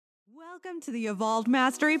Welcome to the Evolved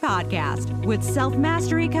Mastery Podcast with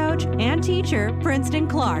self-mastery coach and teacher, Princeton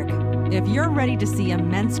Clark. If you're ready to see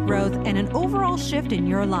immense growth and an overall shift in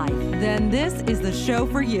your life, then this is the show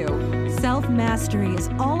for you. Self-mastery is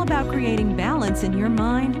all about creating balance in your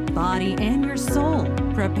mind, body, and your soul.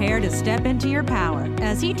 Prepare to step into your power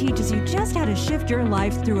as he teaches you just how to shift your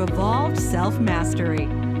life through evolved self-mastery.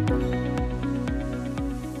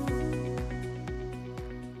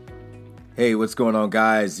 Hey, what's going on,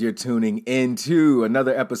 guys? You're tuning into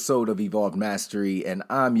another episode of Evolved Mastery, and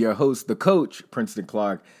I'm your host, the coach, Princeton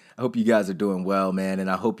Clark. I hope you guys are doing well, man, and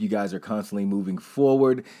I hope you guys are constantly moving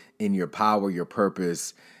forward in your power, your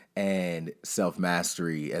purpose, and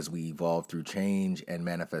self-mastery as we evolve through change and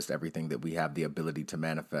manifest everything that we have the ability to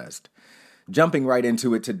manifest. Jumping right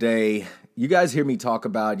into it today, you guys hear me talk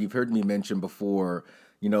about, you've heard me mention before,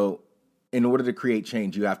 in order to create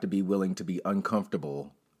change, you have to be willing to be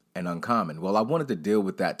uncomfortable and uncommon. Well, I wanted to deal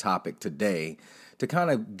with that topic today to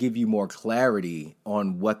kind of give you more clarity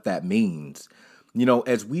on what that means.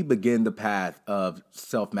 As we begin the path of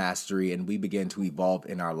self-mastery and we begin to evolve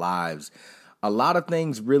in our lives, a lot of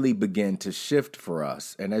things really begin to shift for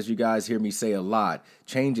us. And as you guys hear me say a lot,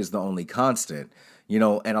 change is the only constant. And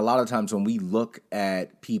a lot of times when we look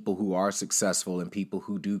at people who are successful and people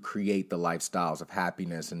who do create the lifestyles of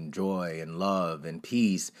happiness and joy and love and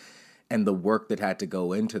peace, and the work that had to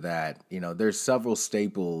go into that, there's several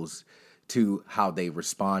staples to how they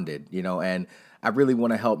responded, and I really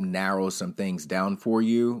want to help narrow some things down for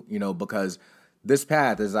you, because this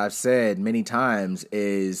path, as I've said many times,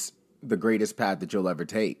 is the greatest path that you'll ever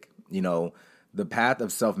take. The path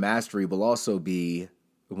of self-mastery will also be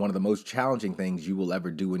one of the most challenging things you will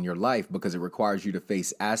ever do in your life because it requires you to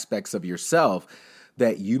face aspects of yourself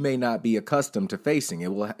that you may not be accustomed to facing. It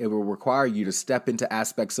will require you to step into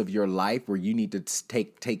aspects of your life where you need to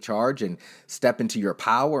take charge and step into your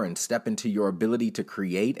power and step into your ability to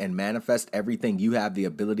create and manifest everything you have the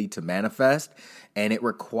ability to manifest. And it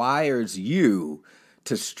requires you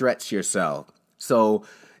to stretch yourself. So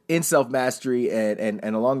in self-mastery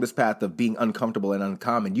and along this path of being uncomfortable and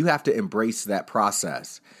uncommon, you have to embrace that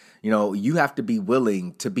process. You have to be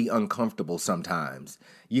willing to be uncomfortable sometimes.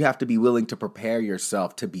 You have to be willing to prepare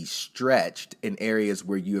yourself to be stretched in areas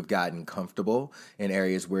where you have gotten comfortable, in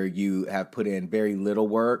areas where you have put in very little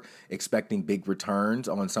work, expecting big returns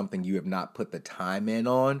on something you have not put the time in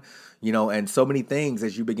on. And so many things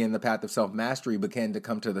as you begin the path of self-mastery begin to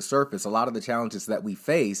come to the surface. A lot of the challenges that we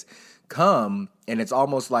face come, and it's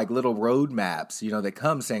almost like little roadmaps, that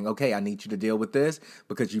come saying, okay, I need you to deal with this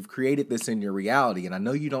because you've created this in your reality. And I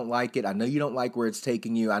know you don't like it. I know you don't like where it's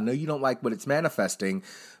taking you. I know you don't like what it's manifesting,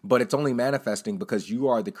 but it's only manifesting because you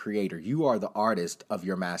are the creator. You are the artist of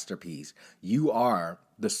your masterpiece. You are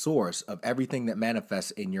the source of everything that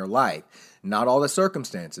manifests in your life. Not all the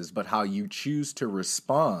circumstances, but how you choose to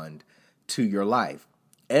respond to your life.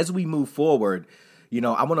 As we move forward,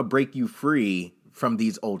 I want to break you free from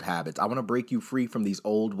these old habits. I want to break you free from these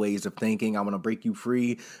old ways of thinking. I want to break you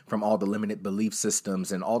free from all the limited belief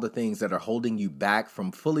systems and all the things that are holding you back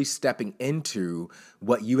from fully stepping into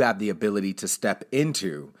what you have the ability to step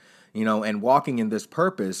into. And walking in this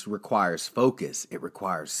purpose requires focus. It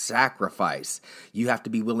requires sacrifice. You have to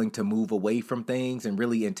be willing to move away from things and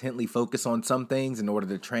really intently focus on some things in order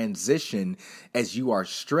to transition as you are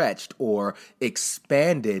stretched or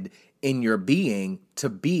expanded in your being to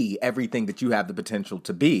be everything that you have the potential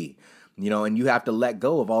to be. And you have to let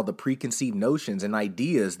go of all the preconceived notions and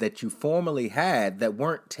ideas that you formerly had that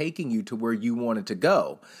weren't taking you to where you wanted to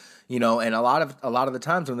go. And a lot of the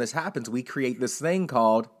times when this happens, we create this thing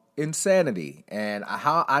called insanity. And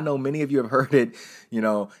how I know many of you have heard it,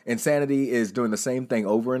 insanity is doing the same thing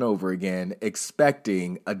over and over again,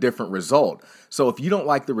 expecting a different result. So if you don't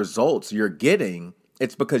like the results you're getting,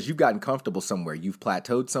 it's because you've gotten comfortable somewhere. You've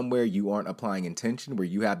plateaued somewhere. You aren't applying intention where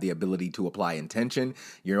you have the ability to apply intention.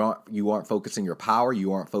 You aren't focusing your power.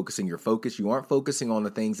 You aren't focusing your focus. You aren't focusing on the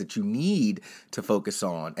things that you need to focus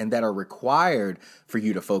on and that are required for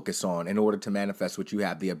you to focus on in order to manifest what you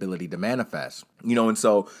have the ability to manifest. And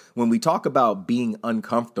so when we talk about being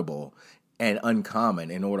uncomfortable and uncommon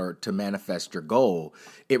in order to manifest your goal,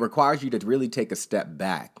 it requires you to really take a step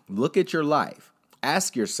back. Look at your life.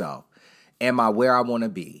 Ask yourself, am I where I want to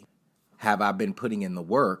be? Have I been putting in the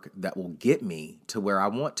work that will get me to where I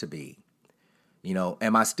want to be?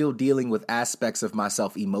 Am I still dealing with aspects of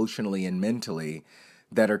myself emotionally and mentally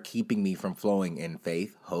that are keeping me from flowing in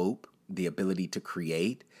faith, hope, the ability to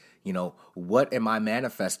create? What am I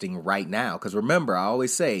manifesting right now? Because remember, I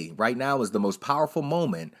always say right now is the most powerful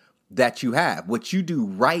moment that you have. What you do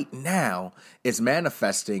right now is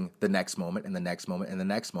manifesting the next moment and the next moment and the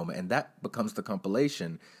next moment. And that becomes the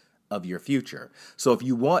compilation of your future. So if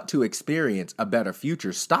you want to experience a better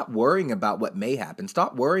future, stop worrying about what may happen.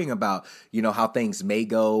 Stop worrying about, how things may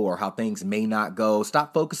go or how things may not go.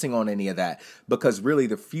 Stop focusing on any of that, because really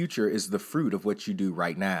the future is the fruit of what you do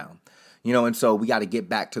right now. And so we got to get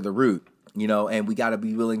back to the root, and we got to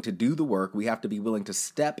be willing to do the work. We have to be willing to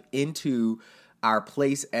step into our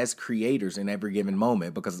place as creators in every given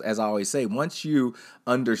moment. Because as I always say, once you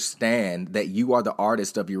understand that you are the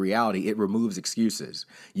artist of your reality, it removes excuses.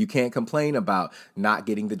 You can't complain about not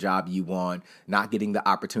getting the job you want, not getting the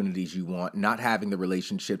opportunities you want, not having the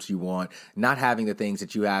relationships you want, not having the things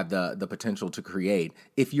that you have the potential to create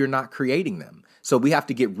if you're not creating them. So we have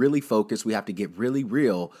to get really focused. We have to get really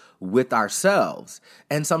real with ourselves.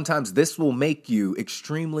 And sometimes this will make you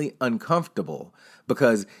extremely uncomfortable,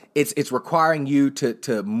 because it's requiring you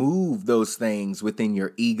to move those things within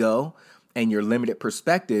your ego and your limited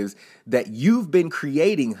perspectives that you've been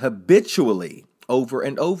creating habitually over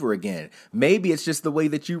and over again. Maybe it's just the way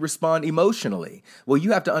that you respond emotionally. Well,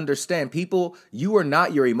 you have to understand, people, you are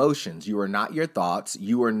not your emotions. You are not your thoughts.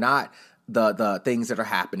 You are not the things that are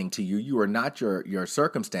happening to you. You are not your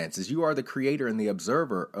circumstances. You are the creator and the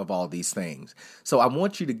observer of all these things. So I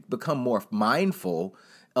want you to become more mindful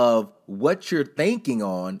of what you're thinking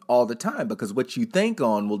on all the time, because what you think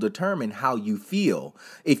on will determine how you feel.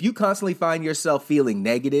 If you constantly find yourself feeling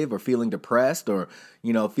negative or feeling depressed or,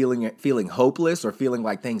 feeling hopeless or feeling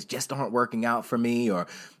like things just aren't working out for me, or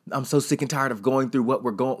I'm so sick and tired of going through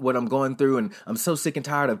what I'm going through, and I'm so sick and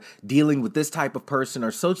tired of dealing with this type of person,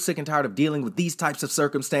 or so sick and tired of dealing with these types of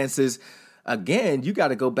circumstances, again, you got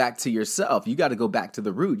to go back to yourself. You got to go back to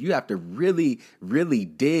the root. You have to really, really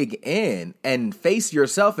dig in and face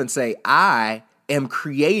yourself and say, I am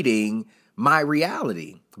creating my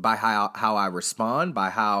reality by how I respond, by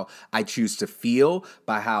how I choose to feel,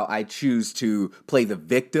 by how I choose to play the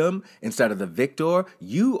victim instead of the victor.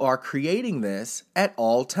 You are creating this at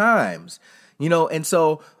all times, and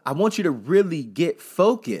so I want you to really get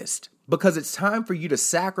focused, because it's time for you to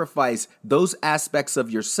sacrifice those aspects of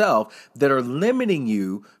yourself that are limiting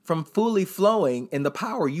you from fully flowing in the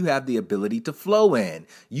power you have the ability to flow in.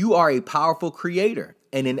 You are a powerful creator,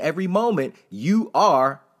 and in every moment you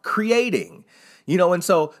are creating. And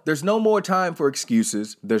so there's no more time for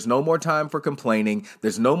excuses. There's no more time for complaining.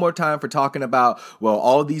 There's no more time for talking about, well,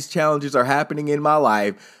 all these challenges are happening in my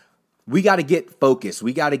life. We got to get focused.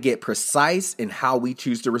 We got to get precise in how we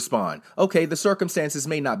choose to respond. Okay, the circumstances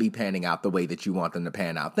may not be panning out the way that you want them to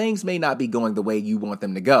pan out. Things may not be going the way you want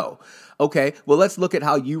them to go. Okay, well, let's look at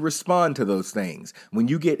how you respond to those things. When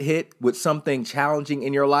you get hit with something challenging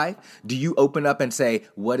in your life, do you open up and say,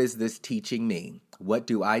 what is this teaching me? What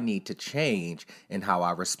do I need to change in how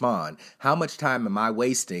I respond? How much time am I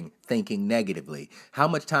wasting thinking negatively? How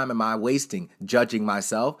much time am I wasting judging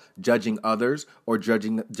myself, judging others, or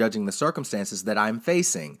judging the circumstances that I'm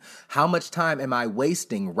facing? How much time am I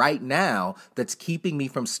wasting right now that's keeping me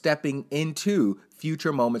from stepping into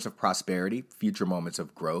future moments of prosperity, future moments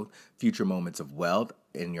of growth, future moments of wealth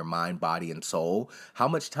in your mind, body, and soul? How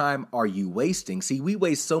much time are you wasting? See, we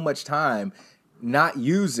waste so much time not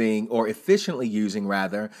using, or efficiently using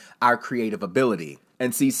rather, our creative ability.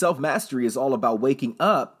 And see, self-mastery is all about waking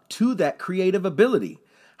up to that creative ability.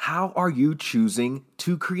 How are you choosing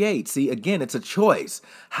to create? See, again, it's a choice.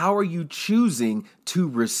 How are you choosing to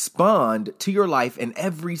respond to your life in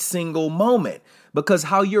every single moment? Because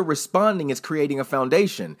how you're responding is creating a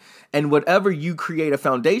foundation. And whatever you create a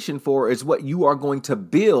foundation for is what you are going to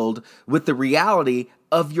build with the reality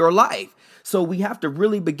of your life. So we have to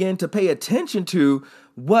really begin to pay attention to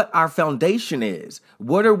what our foundation is.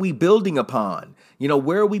 What are we building upon?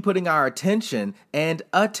 Where are we putting our attention and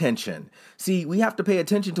attention? See, we have to pay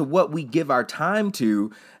attention to what we give our time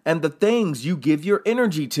to and the things you give your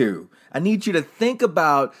energy to. I need you to think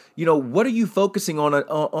about, what are you focusing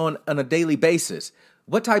on a daily basis?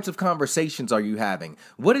 What types of conversations are you having?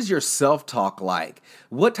 What is your self-talk like?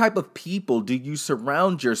 What type of people do you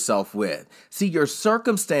surround yourself with? See, your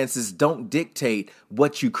circumstances don't dictate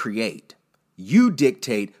what you create. You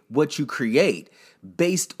dictate what you create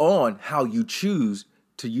based on how you choose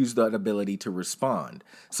to use that ability to respond.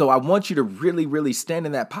 So I want you to really, really stand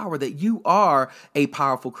in that power that you are a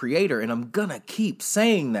powerful creator. And I'm going to keep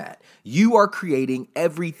saying that. You are creating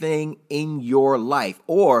everything in your life,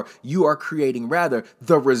 or you are creating rather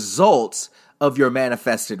the results of your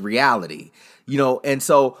manifested reality. And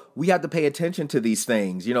so we have to pay attention to these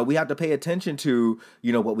things. We have to pay attention to,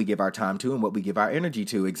 what we give our time to and what we give our energy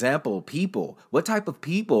to. Example, people. What type of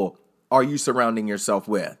people are you surrounding yourself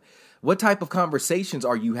with? What type of conversations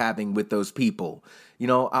are you having with those people? I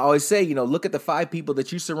always say, look at the 5 people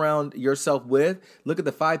that you surround yourself with. Look at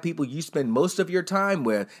the 5 people you spend most of your time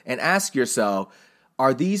with and ask yourself,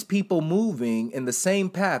 are these people moving in the same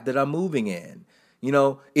path that I'm moving in?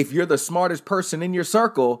 If you're the smartest person in your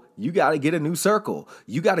circle, you got to get a new circle.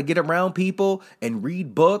 You got to get around people and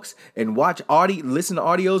read books and listen to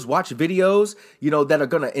audios, watch videos, that are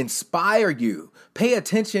going to inspire you. Pay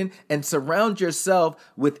attention and surround yourself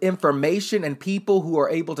with information and people who are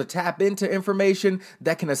able to tap into information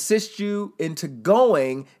that can assist you into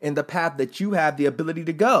going in the path that you have the ability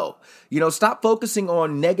to go. Stop focusing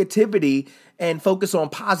on negativity and focus on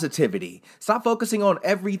positivity. Stop focusing on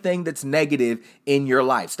everything that's negative in your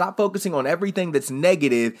life. Stop focusing on everything that's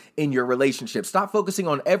negative in your relationship. Stop focusing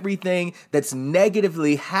on everything that's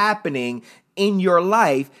negatively happening in your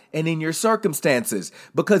life and in your circumstances,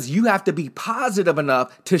 because you have to be positive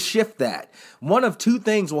enough to shift that. One of 2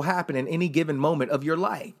 things will happen in any given moment of your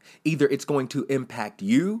life. Either it's going to impact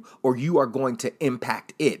you or you are going to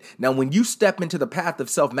impact it. Now, when you step into the path of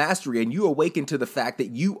self-mastery and you awaken to the fact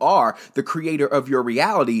that you are the creator of your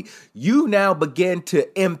reality, you now begin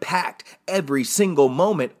to impact every single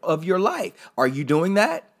moment of your life. Are you doing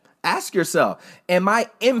that? Ask yourself, am I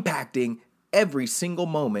impacting every single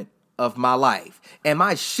moment of my life? Am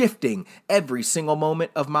I shifting every single moment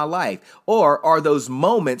of my life? Or are those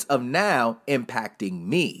moments of now impacting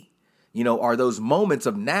me? Are those moments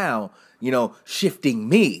of now, shifting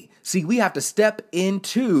me? See, we have to step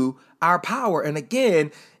into our power. And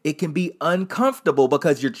again, it can be uncomfortable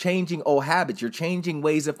because you're changing old habits. You're changing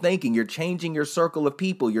ways of thinking. You're changing your circle of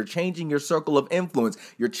people. You're changing your circle of influence.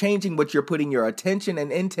 You're changing what you're putting your attention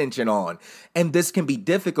and intention on. And this can be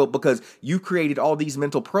difficult because you've created all these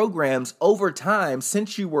mental programs over time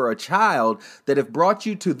since you were a child that have brought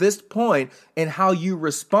you to this point in how you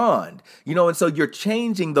respond. And so you're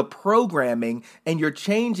changing the programming and you're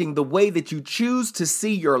changing the way that you choose to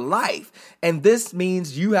see your life. And this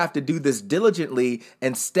means you have to do this diligently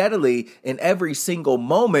and steadily in every single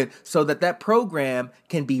moment so that program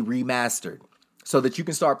can be remastered, so that you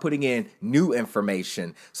can start putting in new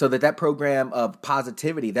information, so that program of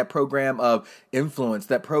positivity, that program of influence,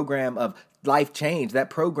 that program of life change, that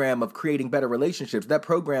program of creating better relationships, that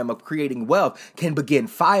program of creating wealth can begin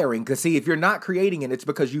firing. Because see, if you're not creating it, it's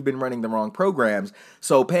because you've been running the wrong programs.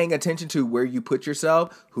 So paying attention to where you put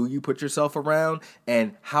yourself, who you put yourself around,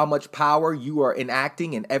 and how much power you are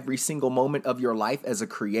enacting in every single moment of your life as a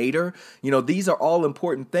creator. These are all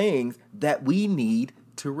important things that we need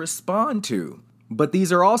to respond to. But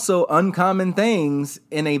these are also uncommon things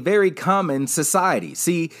in a very common society.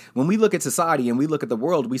 See, when we look at society and we look at the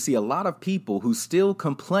world, we see a lot of people who still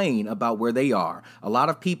complain about where they are. A lot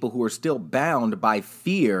of people who are still bound by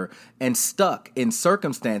fear and stuck in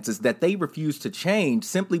circumstances that they refuse to change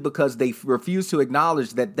simply because they refuse to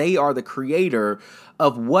acknowledge that they are the creator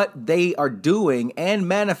of what they are doing and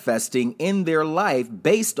manifesting in their life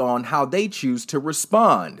based on how they choose to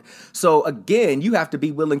respond. So again, you have to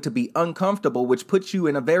be willing to be uncomfortable, which puts you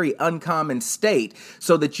in a very uncommon state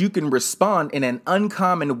so that you can respond in an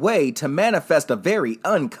uncommon way to manifest a very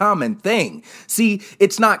uncommon thing. See,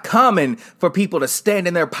 it's not common for people to stand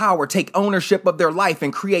in their power, take ownership of their life,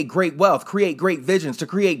 and create great wealth, create great visions, to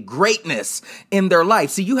create greatness in their life.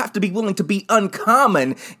 See, you have to be willing to be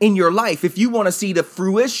uncommon in your life if you want to see the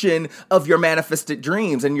fruition of your manifested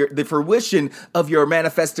dreams and the fruition of your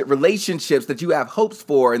manifested relationships that you have hopes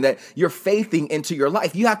for and that you're faithing into your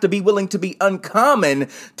life. You have to be willing to be uncommon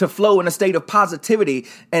to flow in a state of positivity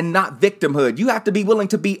and not victimhood. You have to be willing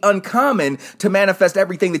to be uncommon to manifest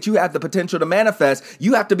everything that you have the potential to manifest.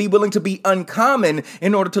 You have to be willing to be uncommon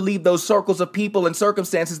in order to leave those circles of people and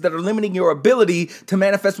circumstances that are limiting your ability to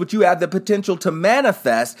manifest what you have the potential to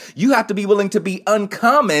manifest. You have to be willing to be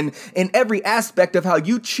uncommon in every aspect of how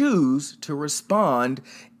you choose to respond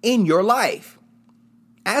in your life.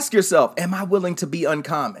 Ask yourself, am I willing to be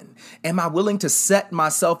uncommon? Am I willing to set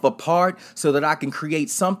myself apart so that I can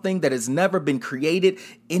create something that has never been created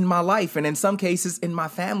in my life and in some cases in my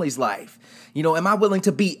family's life? Am I willing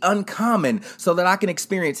to be uncommon so that I can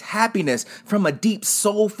experience happiness from a deep,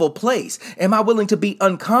 soulful place? Am I willing to be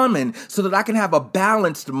uncommon so that I can have a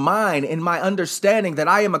balanced mind in my understanding that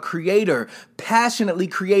I am a creator, passionately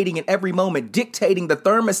creating in every moment, dictating the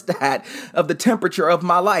thermostat of the temperature of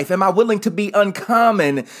my life? Am I willing to be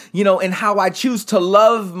uncommon, in how I choose to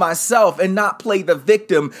love myself and not play the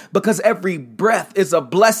victim because every breath is a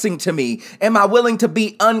blessing to me? Am I willing to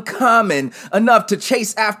be uncommon enough to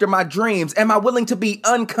chase after my dreams? Am I willing to be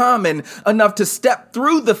uncommon enough to step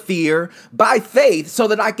through the fear by faith so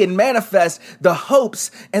that I can manifest the hopes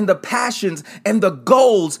and the passions and the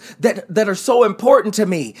goals that are so important to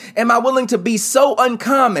me? Am I willing to be so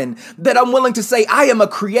uncommon that I'm willing to say, I am a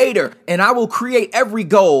creator and I will create every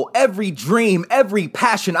goal, every dream, every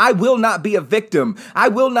passion. I will not be a victim. I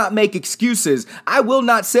will not make excuses. I will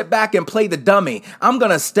not sit back and play the dummy. I'm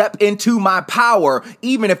going to step into my power,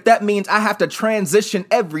 even if that means I have to transition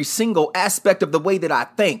every single aspect of the way that I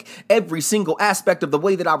think, every single aspect of the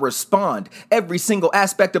way that I respond, every single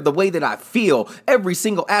aspect of the way that I feel, every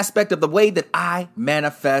single aspect of the way that I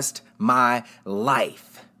manifest my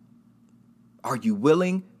life. Are you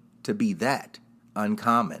willing to be that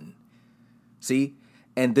uncommon? See,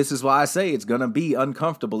 and this is why I say it's going to be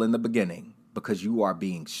uncomfortable in the beginning, because you are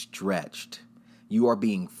being stretched. You are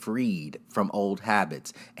being freed from old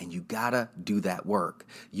habits, and you gotta do that work.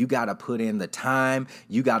 You gotta put in the time.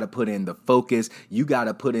 You gotta put in the focus. You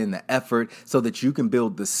gotta put in the effort so that you can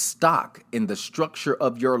build the stock in the structure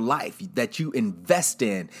of your life that you invest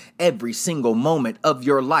in every single moment of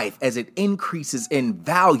your life as it increases in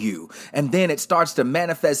value. And then it starts to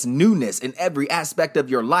manifest newness in every aspect of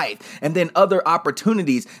your life. And then other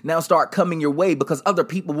opportunities now start coming your way because other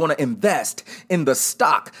people want to invest in the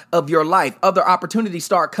stock of your life. Other opportunities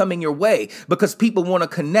start coming your way because people want to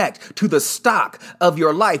connect to the stock of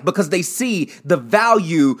your life because they see the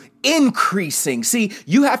value increasing. See,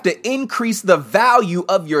 you have to increase the value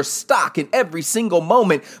of your stock in every single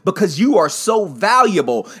moment because you are so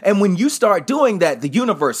valuable. And when you start doing that, the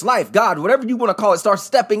universe, life, God, whatever you want to call it, starts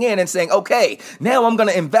stepping in and saying, okay, now I'm going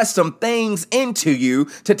to invest some things into you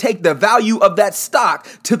to take the value of that stock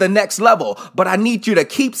to the next level. But I need you to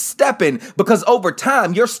keep stepping because over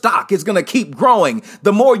time, your stock is going to keep growing.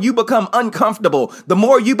 The more you become uncomfortable, the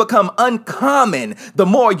more you become uncommon, the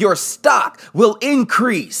more your stock will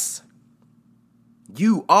increase.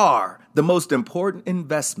 You are the most important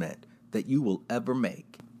investment that you will ever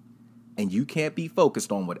make. And you can't be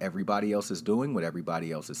focused on what everybody else is doing, what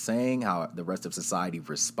everybody else is saying, how the rest of society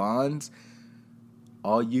responds.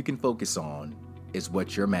 All you can focus on is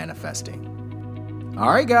what you're manifesting. All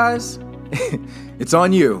right, guys, it's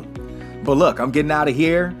on you. But look, I'm getting out of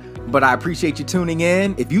here. But I appreciate you tuning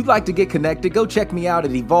in. If you'd like to get connected, go check me out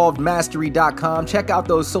at evolvedmastery.com. Check out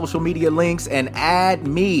those social media links and add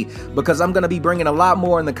me because I'm going to be bringing a lot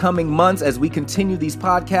more in the coming months as we continue these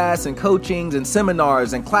podcasts and coachings and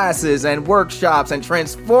seminars and classes and workshops and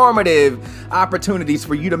transformative opportunities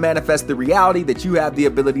for you to manifest the reality that you have the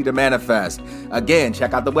ability to manifest. Again,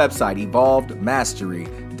 check out the website,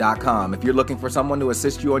 evolvedmastery.com. If you're looking for someone to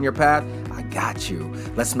assist you on your path, I got you.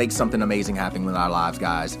 Let's make something amazing happen with our lives,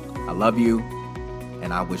 guys. I love you,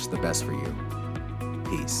 and I wish the best for you.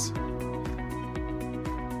 Peace.